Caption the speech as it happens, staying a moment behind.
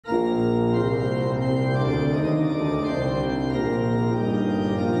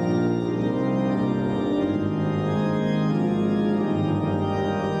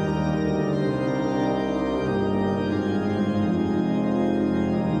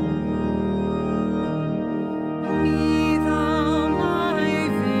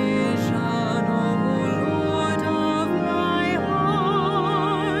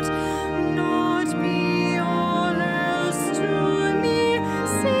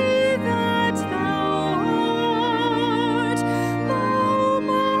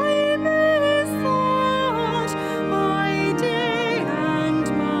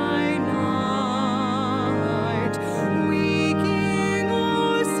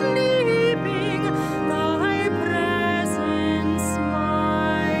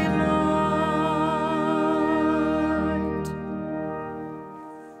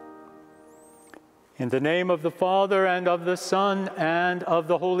In the name of the Father, and of the Son, and of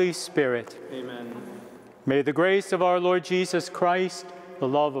the Holy Spirit. Amen. May the grace of our Lord Jesus Christ, the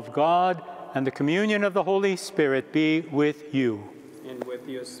love of God, and the communion of the Holy Spirit be with you. And with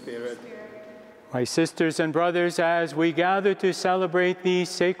your spirit. My sisters and brothers, as we gather to celebrate these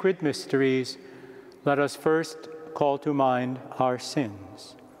sacred mysteries, let us first call to mind our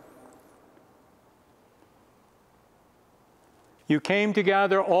sins. You came to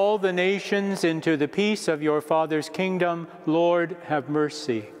gather all the nations into the peace of your Father's kingdom. Lord, have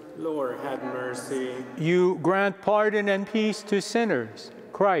mercy. Lord, have mercy. You grant pardon and peace to sinners.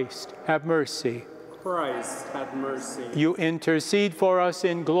 Christ, have mercy. Christ, have mercy. You intercede for us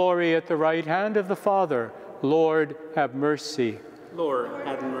in glory at the right hand of the Father. Lord, have mercy. Lord,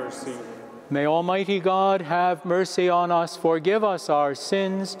 have mercy. May Almighty God have mercy on us, forgive us our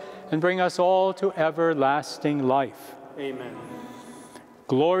sins, and bring us all to everlasting life. Amen.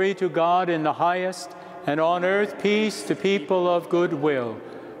 Glory to God in the highest, and on earth peace to people of good will.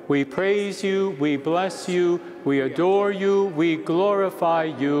 We praise you, we bless you, we adore you, we glorify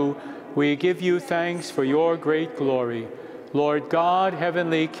you. We give you thanks for your great glory. Lord God,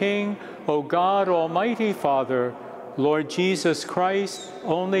 heavenly King, O God, almighty Father, Lord Jesus Christ,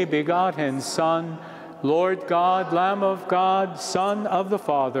 only begotten Son, Lord God, Lamb of God, Son of the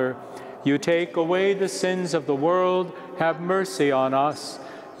Father, you take away the sins of the world, have mercy on us.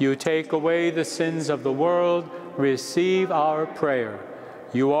 You take away the sins of the world, receive our prayer.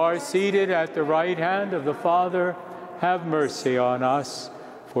 You are seated at the right hand of the Father, have mercy on us.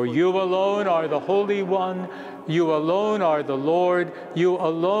 For you alone are the Holy One, you alone are the Lord, you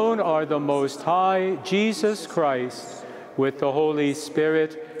alone are the Most High, Jesus Christ, with the Holy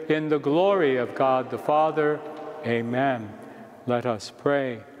Spirit, in the glory of God the Father. Amen. Let us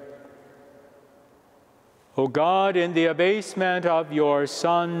pray. O God, in the abasement of your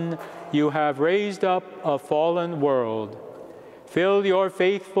Son, you have raised up a fallen world. Fill your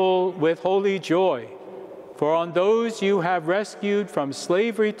faithful with holy joy, for on those you have rescued from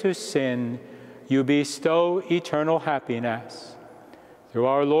slavery to sin, you bestow eternal happiness. Through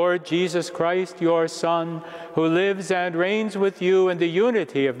our Lord Jesus Christ, your Son, who lives and reigns with you in the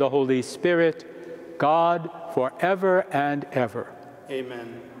unity of the Holy Spirit, God, forever and ever.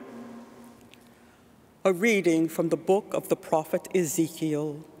 Amen. A reading from the book of the prophet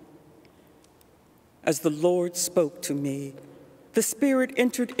Ezekiel. As the Lord spoke to me, the Spirit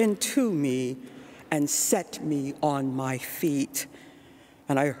entered into me and set me on my feet.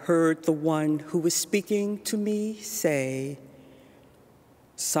 And I heard the one who was speaking to me say,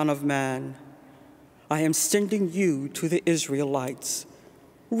 Son of man, I am sending you to the Israelites,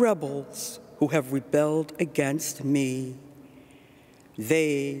 rebels who have rebelled against me.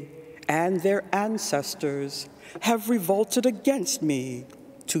 They and their ancestors have revolted against me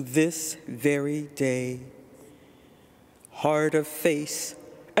to this very day. Hard of face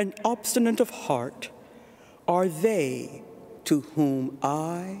and obstinate of heart are they to whom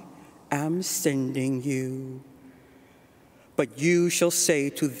I am sending you. But you shall say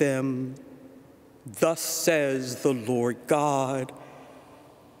to them, Thus says the Lord God,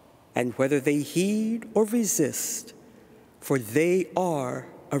 and whether they heed or resist, for they are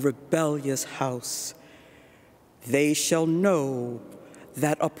a rebellious house, they shall know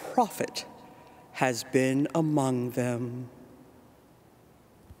that a prophet has been among them.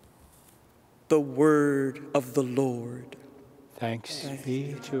 The word of the Lord. Thanks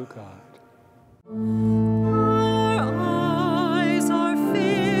be to God. Our eyes are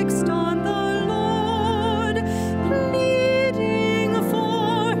fixed on the Lord, pleading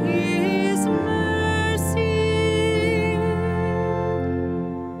for his mercy.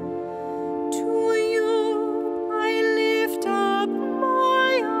 To you I lift up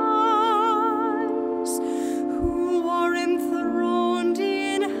my eyes, who are enthroned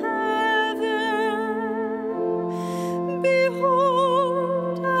in heaven.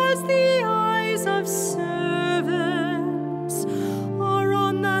 Behold, as the eyes of servants are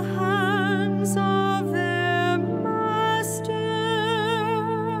on the hands of their masters.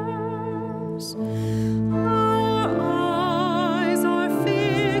 Our eyes are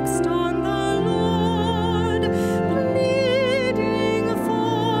fixed on the Lord, pleading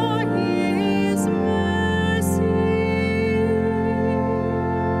for his mercy.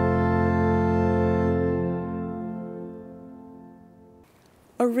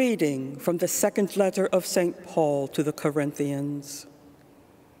 A reading from the second letter of St. Paul to the Corinthians.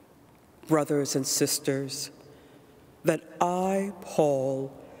 Brothers and sisters, that I,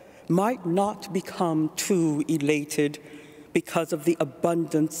 Paul, might not become too elated because of the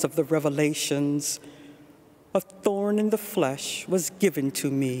abundance of the revelations, a thorn in the flesh was given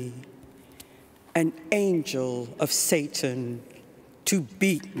to me, an angel of Satan, to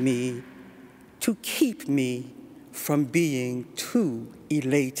beat me, to keep me from being too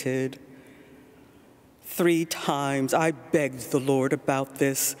elated. 3 times I begged the Lord about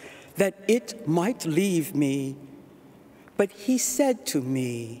this, that it might leave me. But he said to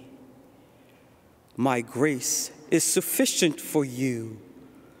me, "My grace is sufficient for you,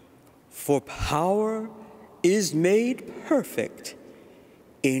 for power is made perfect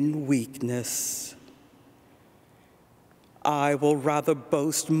in weakness." I will rather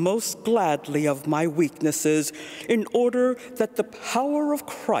boast most gladly of my weaknesses, in order that the power of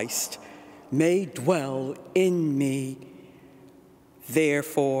Christ may dwell in me.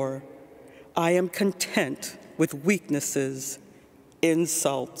 Therefore, I am content with weaknesses,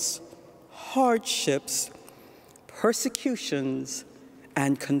 insults, hardships, persecutions,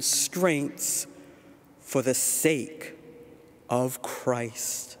 and constraints for the sake of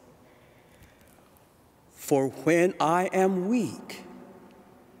Christ. For when I am weak,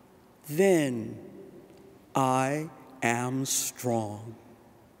 then I am strong.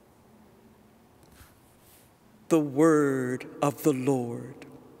 The word of the Lord.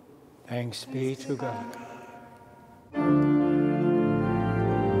 Thanks be to God.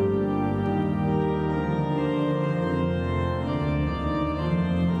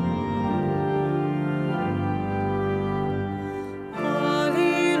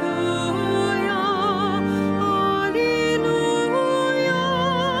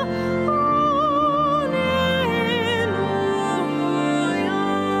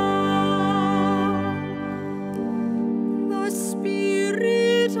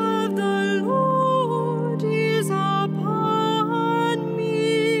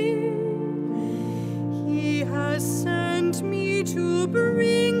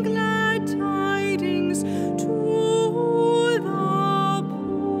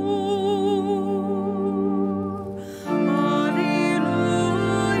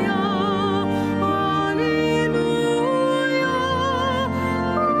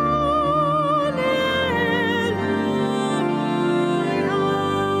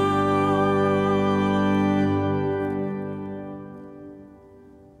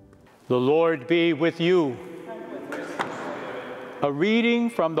 The Lord be with you. A reading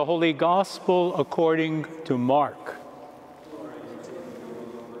from the Holy Gospel according to Mark.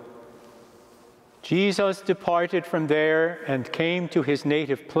 Jesus departed from there and came to his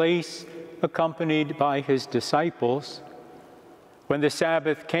native place, accompanied by his disciples. When the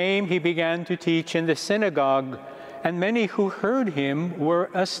Sabbath came, he began to teach in the synagogue, and many who heard him were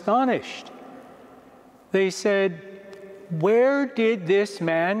astonished. They said, "Where did this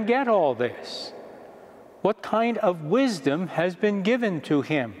man get all this? What kind of wisdom has been given to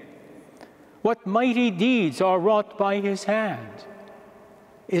him? What mighty deeds are wrought by his hand?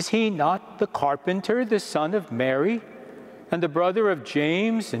 Is he not the carpenter, the son of Mary, and the brother of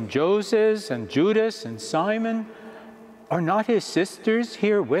James and Joses and Judas and Simon? Are not his sisters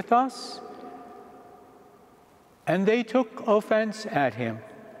here with us?" And they took offense at him.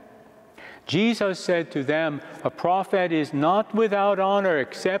 Jesus said to them, "A prophet is not without honor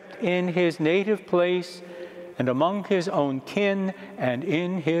except in his native place and among his own kin and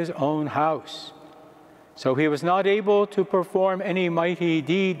in his own house." So he was not able to perform any mighty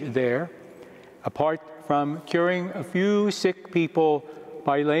deed there, apart from curing a few sick people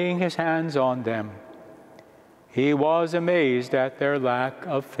by laying his hands on them. He was amazed at their lack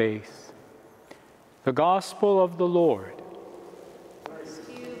of faith. The Gospel of the Lord.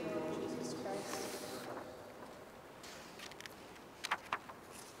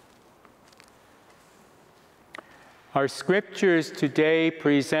 Our scriptures today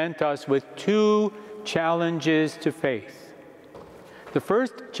present us with 2 challenges to faith. The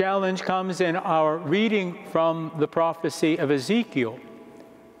first challenge comes in our reading from the prophecy of Ezekiel.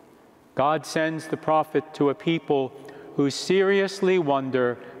 God sends the prophet to a people who seriously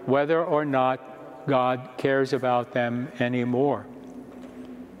wonder whether or not God cares about them anymore.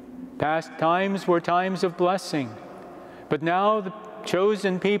 Past times were times of blessing, but now the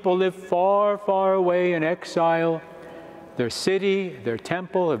chosen people live far, far away in exile. Their city, their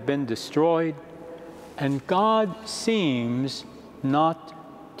temple have been destroyed, and God seems not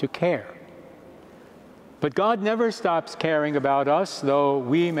to care. But God never stops caring about us, though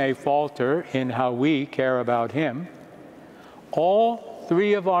we may falter in how we care about him. All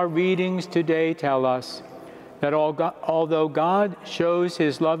 3 of our readings today tell us that although God shows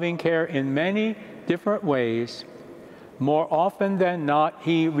his loving care in many different ways, more often than not,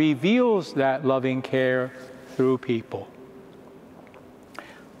 he reveals that loving care through people.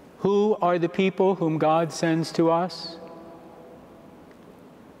 Who are the people whom God sends to us?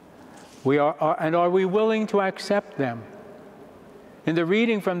 Are we willing to accept them? In the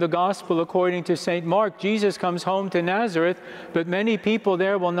reading from the Gospel according to St. Mark, Jesus comes home to Nazareth, but many people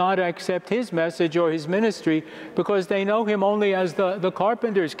there will not accept his message or his ministry because they know him only as the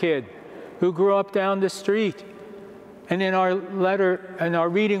carpenter's kid who grew up down the street. And in our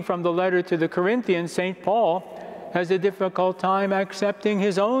reading from the letter to the Corinthians, St. Paul has a difficult time accepting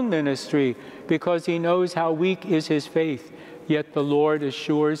his own ministry because he knows how weak is his faith, yet the Lord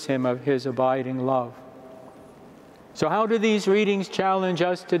assures him of his abiding love. So how do these readings challenge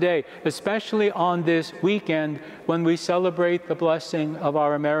us today, especially on this weekend when we celebrate the blessing of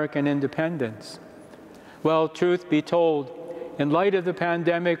our American independence? Well, truth be told, in light of the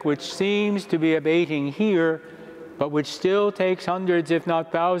pandemic, which seems to be abating here, but which still takes hundreds, if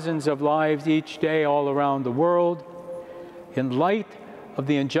not thousands, of lives each day all around the world, in light of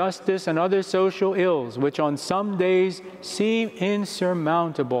the injustice and other social ills, which on some days seem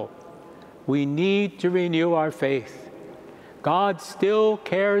insurmountable, we need to renew our faith. God still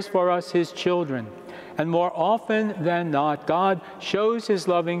cares for us, his children, and more often than not, God shows his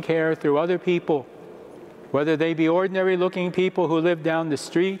loving care through other people, whether they be ordinary-looking people who live down the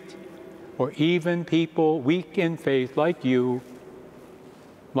street, or even people weak in faith like you,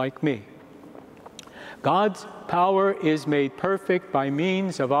 like me. God's power is made perfect by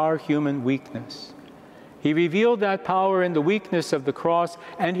means of our human weakness. He revealed that power in the weakness of the cross,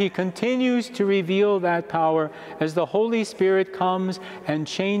 and he continues to reveal that power as the Holy Spirit comes and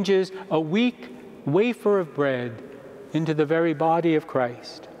changes a weak wafer of bread into the very body of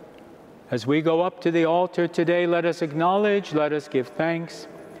Christ. As we go up to the altar today, let us acknowledge, let us give thanks,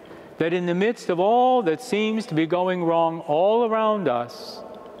 that in the midst of all that seems to be going wrong all around us,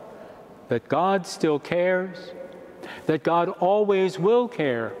 that God still cares, that God always will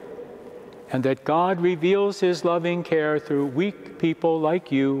care, and that God reveals his loving care through weak people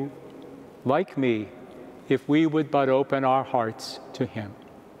like you, like me, if we would but open our hearts to him.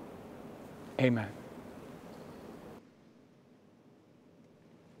 Amen.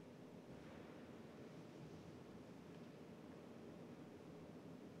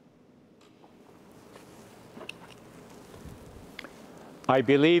 I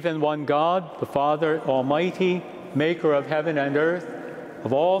believe in one God, the Father Almighty, maker of heaven and earth,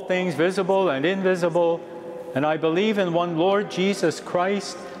 of all things visible and invisible, and I believe in one Lord Jesus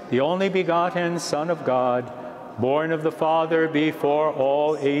Christ, the only begotten Son of God, born of the Father before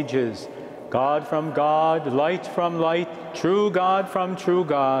all ages, God from God, light from light, true God from true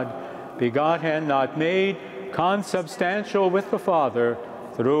God, begotten, not made, consubstantial with the Father,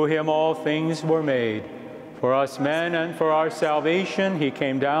 through him all things were made. For us men and for our salvation he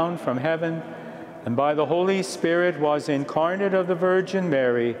came down from heaven, and by the Holy Spirit was incarnate of the Virgin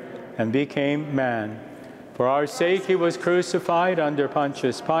Mary and became man. For our sake he was crucified under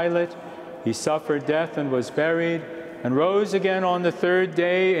Pontius Pilate. He suffered death and was buried, and rose again on the third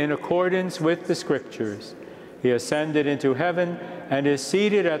day in accordance with the Scriptures. He ascended into heaven and is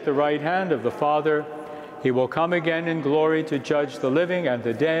seated at the right hand of the Father. He will come again in glory to judge the living and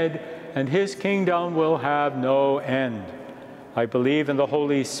the dead, and his kingdom will have no end. I believe in the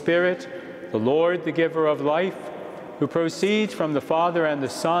Holy Spirit, the Lord, the giver of life, who proceeds from the Father and the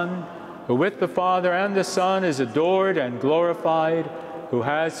Son, who with the Father and the Son is adored and glorified, who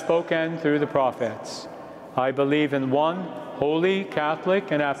has spoken through the prophets. I believe in one holy,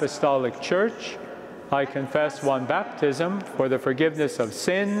 Catholic, and Apostolic Church. I confess one baptism for the forgiveness of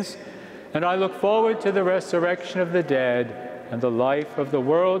sins, and I look forward to the resurrection of the dead and the life of the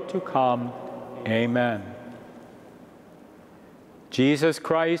world to come. Amen. Jesus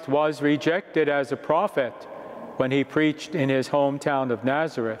Christ was rejected as a prophet when he preached in his hometown of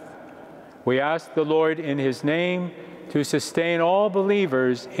Nazareth. We ask the Lord in his name to sustain all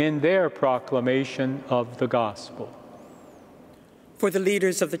believers in their proclamation of the gospel. For the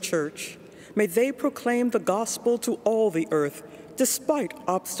leaders of the Church, may they proclaim the gospel to all the earth, despite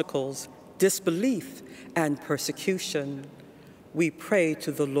obstacles, disbelief, and persecution. We pray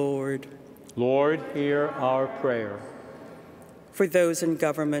to the Lord. Lord, hear our prayer. For those in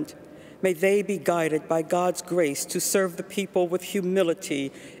government, may they be guided by God's grace to serve the people with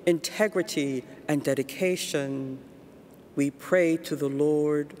humility, integrity, and dedication. We pray to the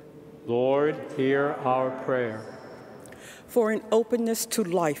Lord. Lord, hear our prayer. For an openness to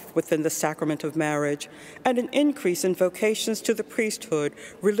life within the sacrament of marriage and an increase in vocations to the priesthood,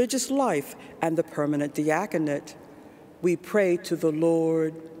 religious life, and the permanent diaconate, we pray to the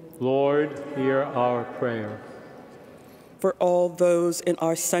Lord. Lord, hear our prayer. For all those in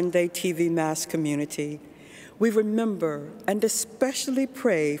our Sunday TV Mass community, we remember and especially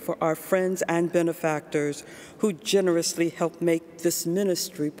pray for our friends and benefactors who generously help make this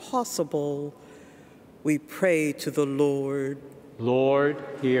ministry possible. We pray to the Lord. Lord,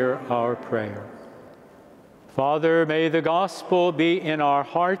 hear our prayer. Father, may the gospel be in our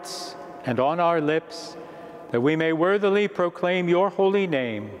hearts and on our lips, that we may worthily proclaim your holy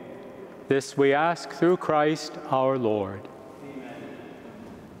name. This we ask through Christ our Lord.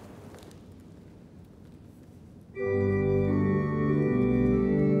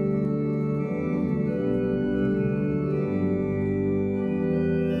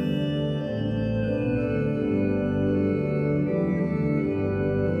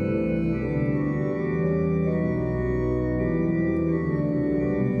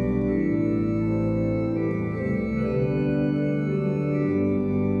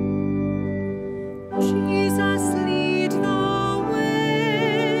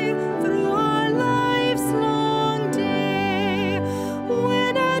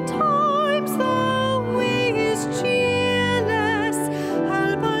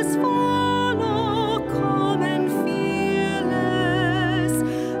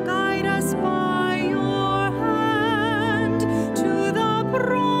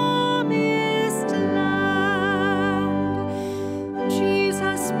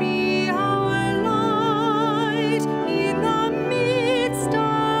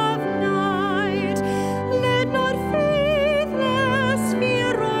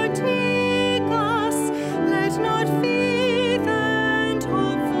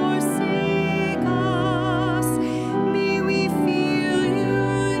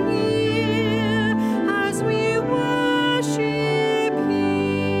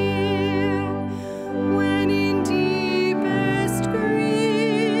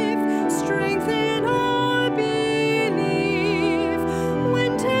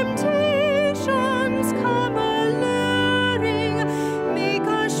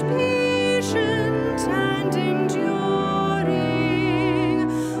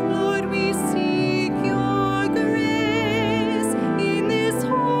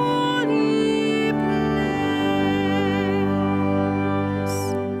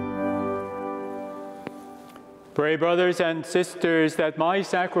 Pray, brothers and sisters, that my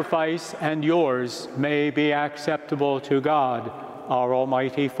sacrifice and yours may be acceptable to God, our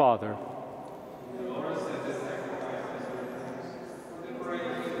Almighty Father.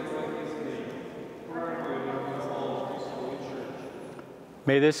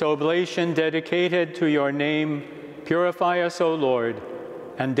 May this oblation dedicated to your name purify us, O Lord,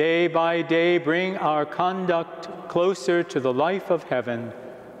 and day by day bring our conduct closer to the life of heaven,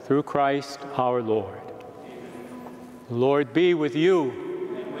 through Christ our Lord. The Lord be with you.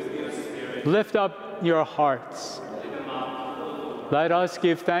 And with your spirit. Lift up your hearts. Let us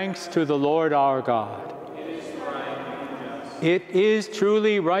give thanks to the Lord our God. It is right and just. It is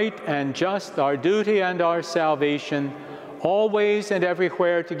truly right and just, our duty and our salvation, always and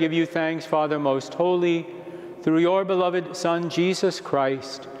everywhere to give you thanks, Father most holy, through your beloved Son, Jesus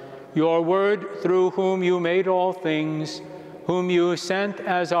Christ, your Word, through whom you made all things, whom you sent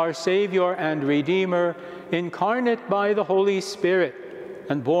as our Savior and Redeemer, incarnate by the Holy Spirit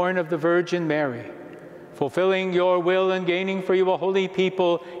and born of the Virgin Mary. Fulfilling your will and gaining for you a holy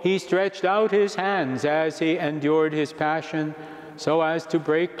people, he stretched out his hands as he endured his passion, so as to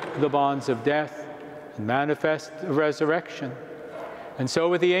break the bonds of death and manifest the resurrection. And so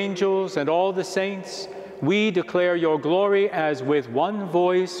with the angels and all the saints, we declare your glory as with one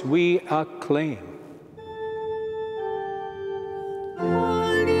voice we acclaim.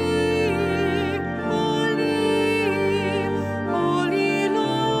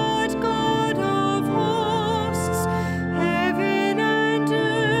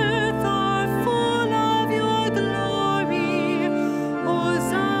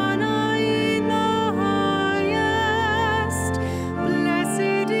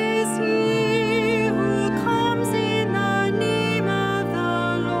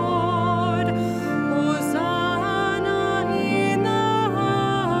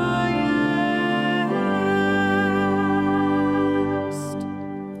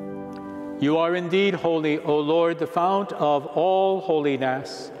 You are indeed holy, O Lord, the fount of all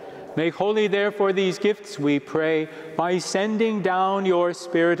holiness. Make holy, therefore, these gifts, we pray, by sending down your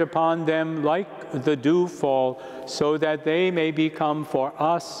Spirit upon them like the dewfall, so that they may become for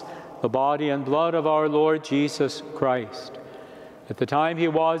us the body and blood of our Lord Jesus Christ. At the time he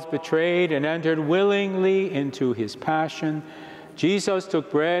was betrayed and entered willingly into his passion, Jesus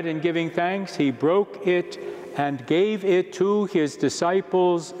took bread, and giving thanks, he broke it and gave it to his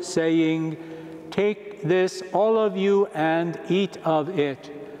disciples, saying, "Take this, all of you, and eat of it,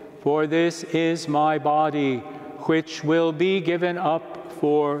 for this is my body, which will be given up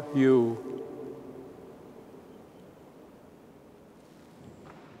for you.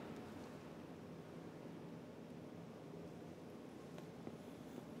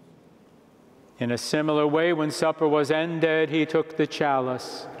 In a similar way, when supper was ended, he took the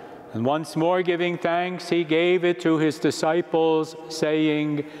chalice, and once more giving thanks, he gave it to his disciples,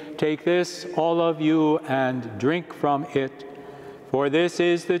 saying, "Take this, all of you, and drink from it. For this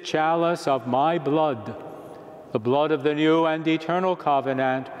is the chalice of my blood, the blood of the new and eternal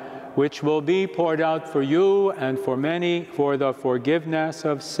covenant, which will be poured out for you and for many for the forgiveness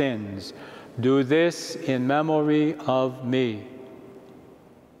of sins. Do this in memory of me."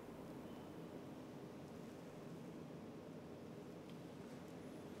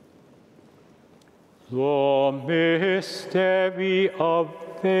 The mystery of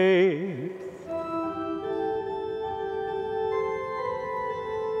faith.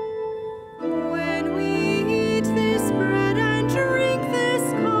 When we eat this bread and drink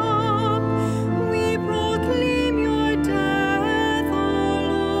this cup, we proclaim your death, O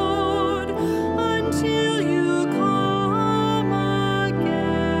Lord, until you come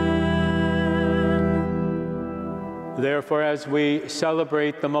again. Therefore, as we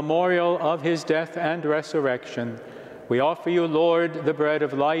celebrate the memorial of his death and resurrection, we offer you, Lord, the bread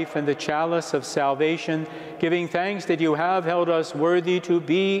of life and the chalice of salvation, giving thanks that you have held us worthy to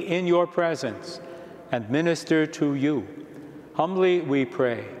be in your presence and minister to you. Humbly we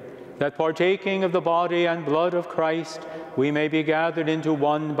pray that, partaking of the body and blood of Christ, we may be gathered into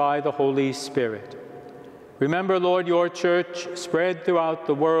one by the Holy Spirit. Remember, Lord, your church spread throughout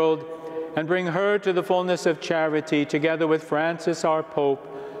the world, and bring her to the fullness of charity, together with Francis our Pope,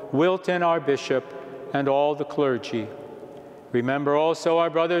 Wilton our Bishop, and all the clergy. Remember also our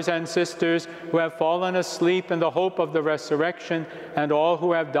brothers and sisters who have fallen asleep in the hope of the resurrection, and all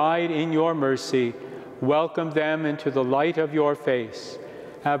who have died in your mercy. Welcome them into the light of your face.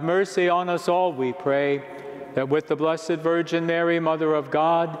 Have mercy on us all, we pray, that with the Blessed Virgin Mary, Mother of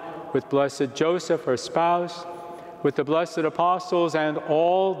God, with blessed Joseph, her spouse, with the blessed apostles and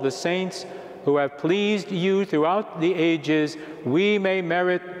all the saints who have pleased you throughout the ages, we may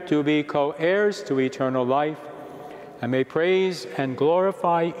merit to be co-heirs to eternal life, and may praise and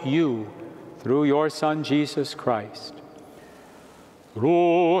glorify you through your Son, Jesus Christ.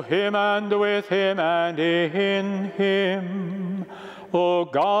 Through him and with him and in him, O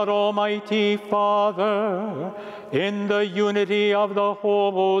God, Almighty Father, in the unity of the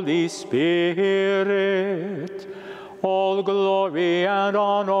Holy Spirit, all glory and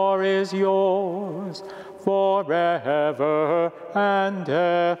honor is yours forever and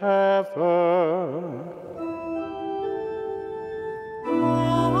ever. Amen.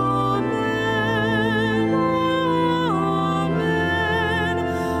 Amen.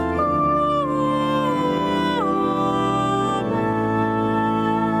 Amen.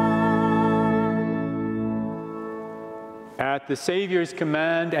 At the Savior's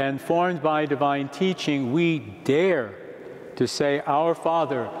command and formed by divine teaching, we dare to say, Our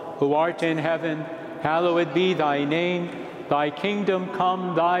Father, who art in heaven, hallowed be thy name. Thy kingdom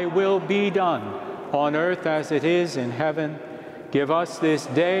come, thy will be done, on earth as it is in heaven. Give us this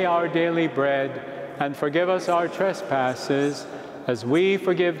day our daily bread, and forgive us our trespasses, as we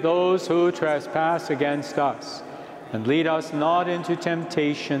forgive those who trespass against us. And lead us not into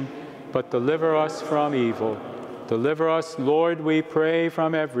temptation, but deliver us from evil. Deliver us, Lord, we pray,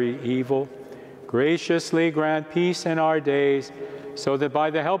 from every evil. Graciously grant peace in our days, so that by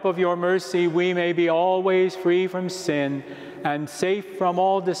the help of your mercy we may be always free from sin and safe from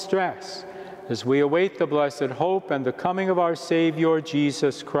all distress, as we await the blessed hope and the coming of our Savior,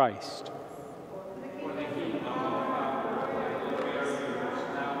 Jesus Christ.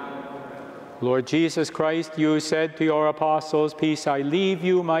 Lord Jesus Christ, you said to your apostles, Peace I leave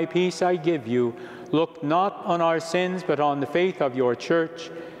you, my peace I give you. Look not on our sins, but on the faith of your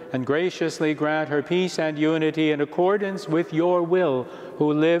church, and graciously grant her peace and unity in accordance with your will,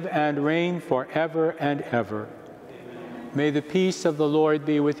 who live and reign forever and ever. Amen. May the peace of the Lord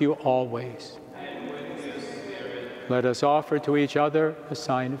be with you always. And with your spirit. Let us offer to each other a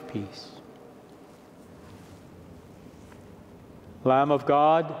sign of peace. Lamb of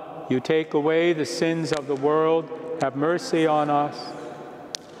God, you take away the sins of the world. Have mercy on us.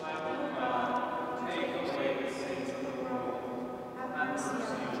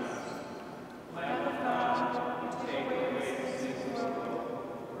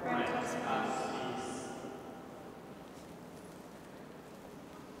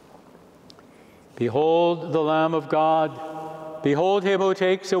 Behold the Lamb of God. Behold him who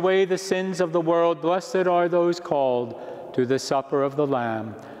takes away the sins of the world. Blessed are those called to the supper of the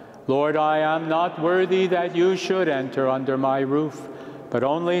Lamb. Lord, I am not worthy that you should enter under my roof, but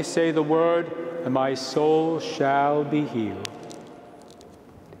only say the word, and my soul shall be healed.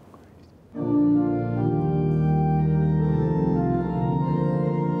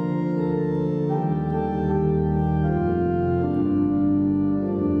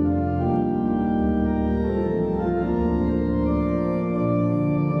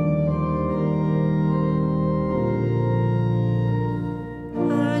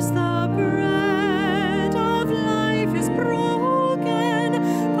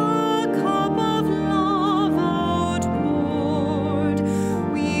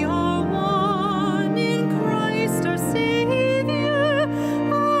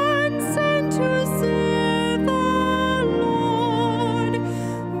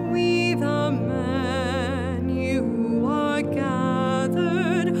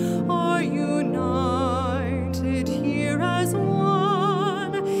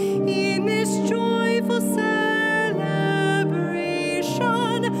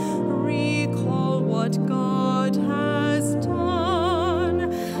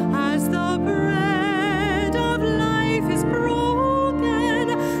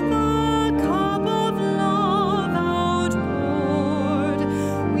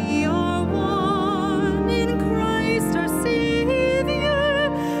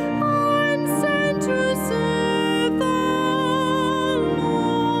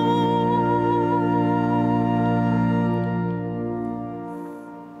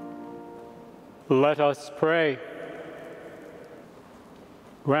 Let us pray.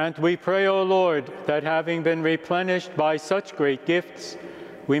 Grant, we pray, O Lord, that having been replenished by such great gifts,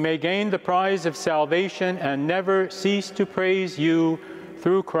 we may gain the prize of salvation and never cease to praise you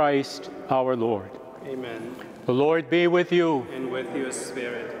through Christ our Lord. Amen. The Lord be with you. And with your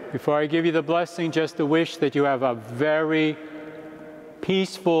spirit. Before I give you the blessing, just a wish that you have a very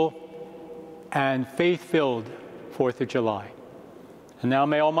peaceful and faith-filled 4th of July. And now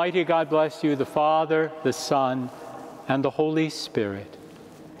may Almighty God bless you, the Father, the Son, and the Holy Spirit.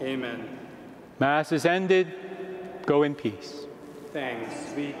 Amen. Mass is ended. Go in peace.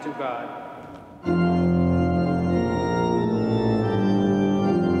 Thanks be to God.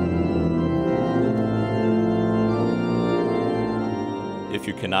 If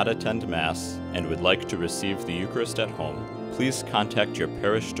you cannot attend Mass and would like to receive the Eucharist at home, please contact your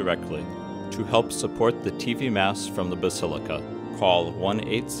parish directly. To help support the TV Mass from the Basilica, call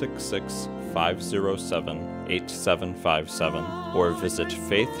 1-866-507-8757 or visit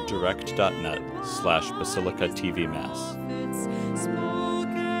faithdirect.net/Basilica TV Mass.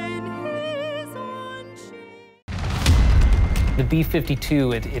 The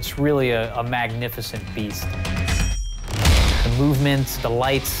B-52, it's really a magnificent beast. The movements, the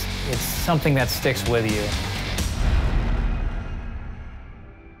lights, it's something that sticks with you.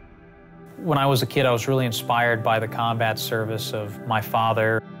 When I was a kid, I was really inspired by the combat service of my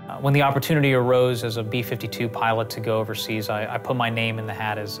father. When the opportunity arose as a B-52 pilot to go overseas, I put my name in the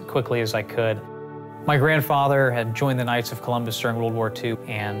hat as quickly as I could. My grandfather had joined the Knights of Columbus during World War II,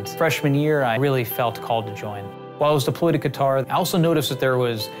 and freshman year, I really felt called to join. While I was deployed to Qatar, I also noticed that there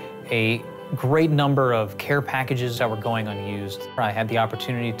was a great number of care packages that were going unused. I had the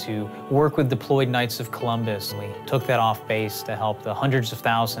opportunity to work with deployed Knights of Columbus. We took that off base to help the hundreds of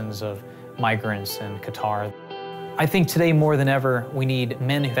thousands of migrants in Qatar. I think today more than ever, we need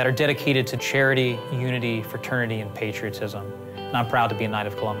men that are dedicated to charity, unity, fraternity, and patriotism. And I'm proud to be a Knight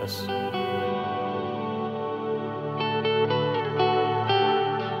of Columbus.